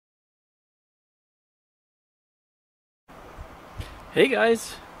Hey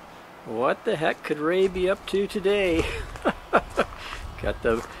guys, what the heck could Ray be up to today? Got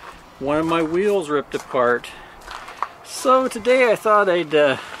one of my wheels ripped apart. So today I thought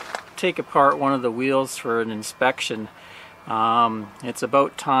I'd take apart one of the wheels for an inspection. It's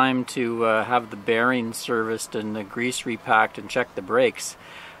about time to have the bearings serviced and the grease repacked and check the brakes.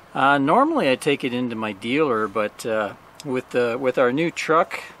 Normally I take it into my dealer, but with our new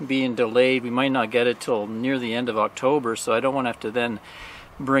truck being delayed, we might not get it till near the end of October, so I don't want to have to then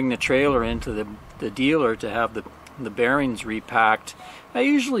bring the trailer into the dealer to have the bearings repacked. I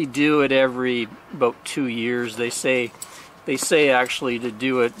usually do it every about 2 years. They say actually to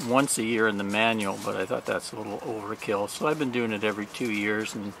do it once a year in the manual, but I thought that's a little overkill, so I've been doing it every 2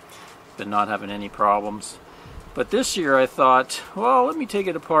 years and been not having any problems. But this year I thought, well, let me take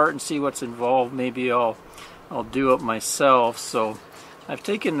it apart and see what's involved. Maybe I'll do it myself. So I've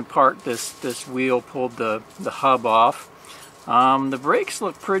taken apart this wheel, pulled the hub off. The brakes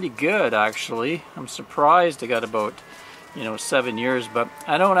look pretty good actually. I'm surprised. I got about 7 years, but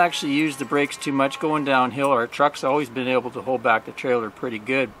I don't actually use the brakes too much going downhill. Our truck's always been able to hold back the trailer pretty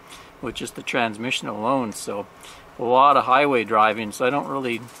good with just the transmission alone. So a lot of highway driving, so I don't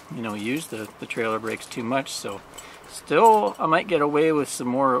really use the trailer brakes too much. So still I might get away with some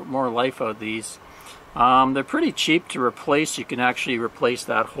more life out of these. They're pretty cheap to replace. You can actually replace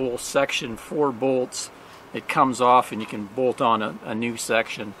that whole section, 4 bolts. It comes off and you can bolt on a new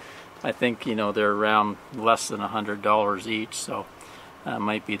section. I think they're around less than $100 each, so that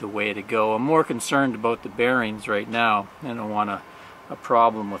might be the way to go. I'm more concerned about the bearings right now. I don't want a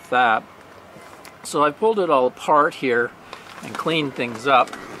problem with that. So I pulled it all apart here and cleaned things up,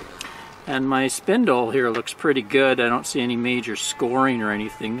 and my spindle here looks pretty good. I don't see any major scoring or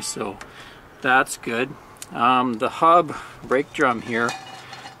anything, so that's good. The hub brake drum here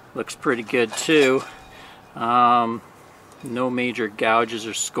looks pretty good too. No major gouges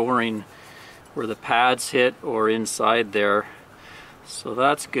or scoring where the pads hit or inside there, so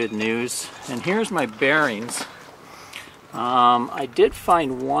that's good news. And here's my bearings. I did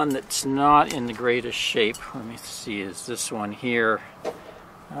find one that's not in the greatest shape. Let me see, is this one here.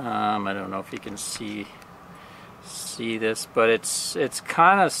 I don't know if you can see this, but it's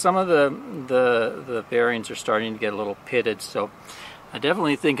kind of, some of the bearings are starting to get a little pitted, so I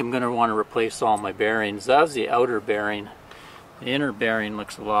definitely think I'm going to want to replace all my bearings. That was the outer bearing. The inner bearing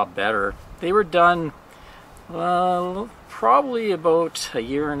looks a lot better. They were done probably about 1.5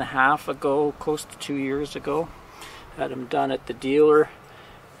 years ago, close to 2 years ago. Had them done at the dealer,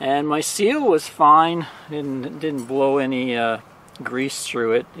 and my seal was fine. Didn't blow any grease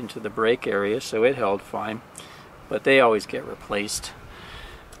through it into the brake area, so it held fine. But they always get replaced.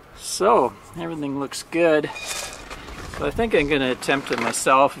 So everything looks good. So I think I'm going to attempt it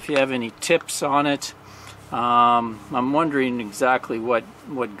myself. If you have any tips on it, I'm wondering exactly what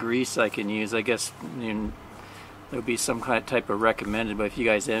grease I can use. I guess there'll be some kind of type of recommended, but if you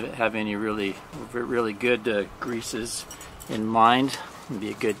guys have any really good greases in mind, it'd be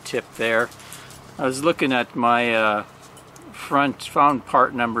a good tip there. I was looking at my found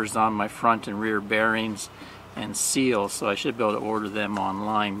part numbers on my front and rear bearings and seals, so I should be able to order them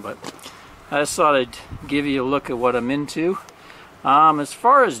online, but I just thought I'd give you a look at what I'm into. As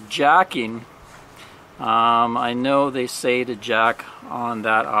far as jacking, I know they say to jack on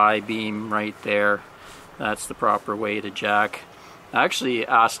that I-beam right there. That's the proper way to jack. I actually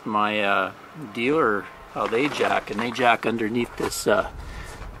asked my dealer how they jack, and they jack underneath this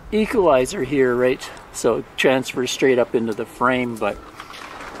equalizer here, right? So it transfers straight up into the frame, but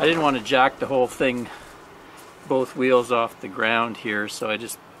I didn't want to jack the whole thing, both wheels off the ground here, so I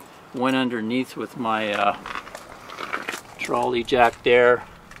just went underneath with my trolley jack there,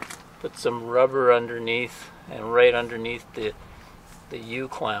 put some rubber underneath, and right underneath the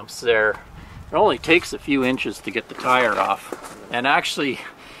U-clamps there. It only takes a few inches to get the tire off, and actually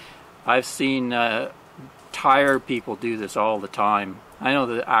I've seen tire people do this all the time. I know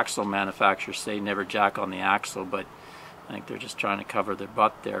the axle manufacturers say never jack on the axle, but I think they're just trying to cover their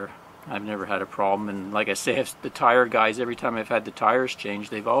butt there. I've never had a problem, and like I say, the tire guys, every time I've had the tires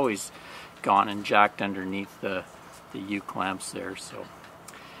changed, they've always gone and jacked underneath the U-clamps there. So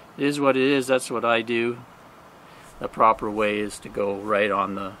it is what it is. That's what I do. The proper way is to go right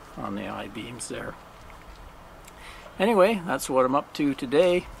on the I-beams there. Anyway, that's what I'm up to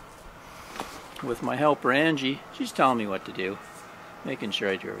today with my helper Angie. She's telling me what to do, making sure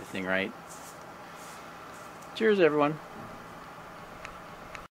I do everything right. Cheers, everyone.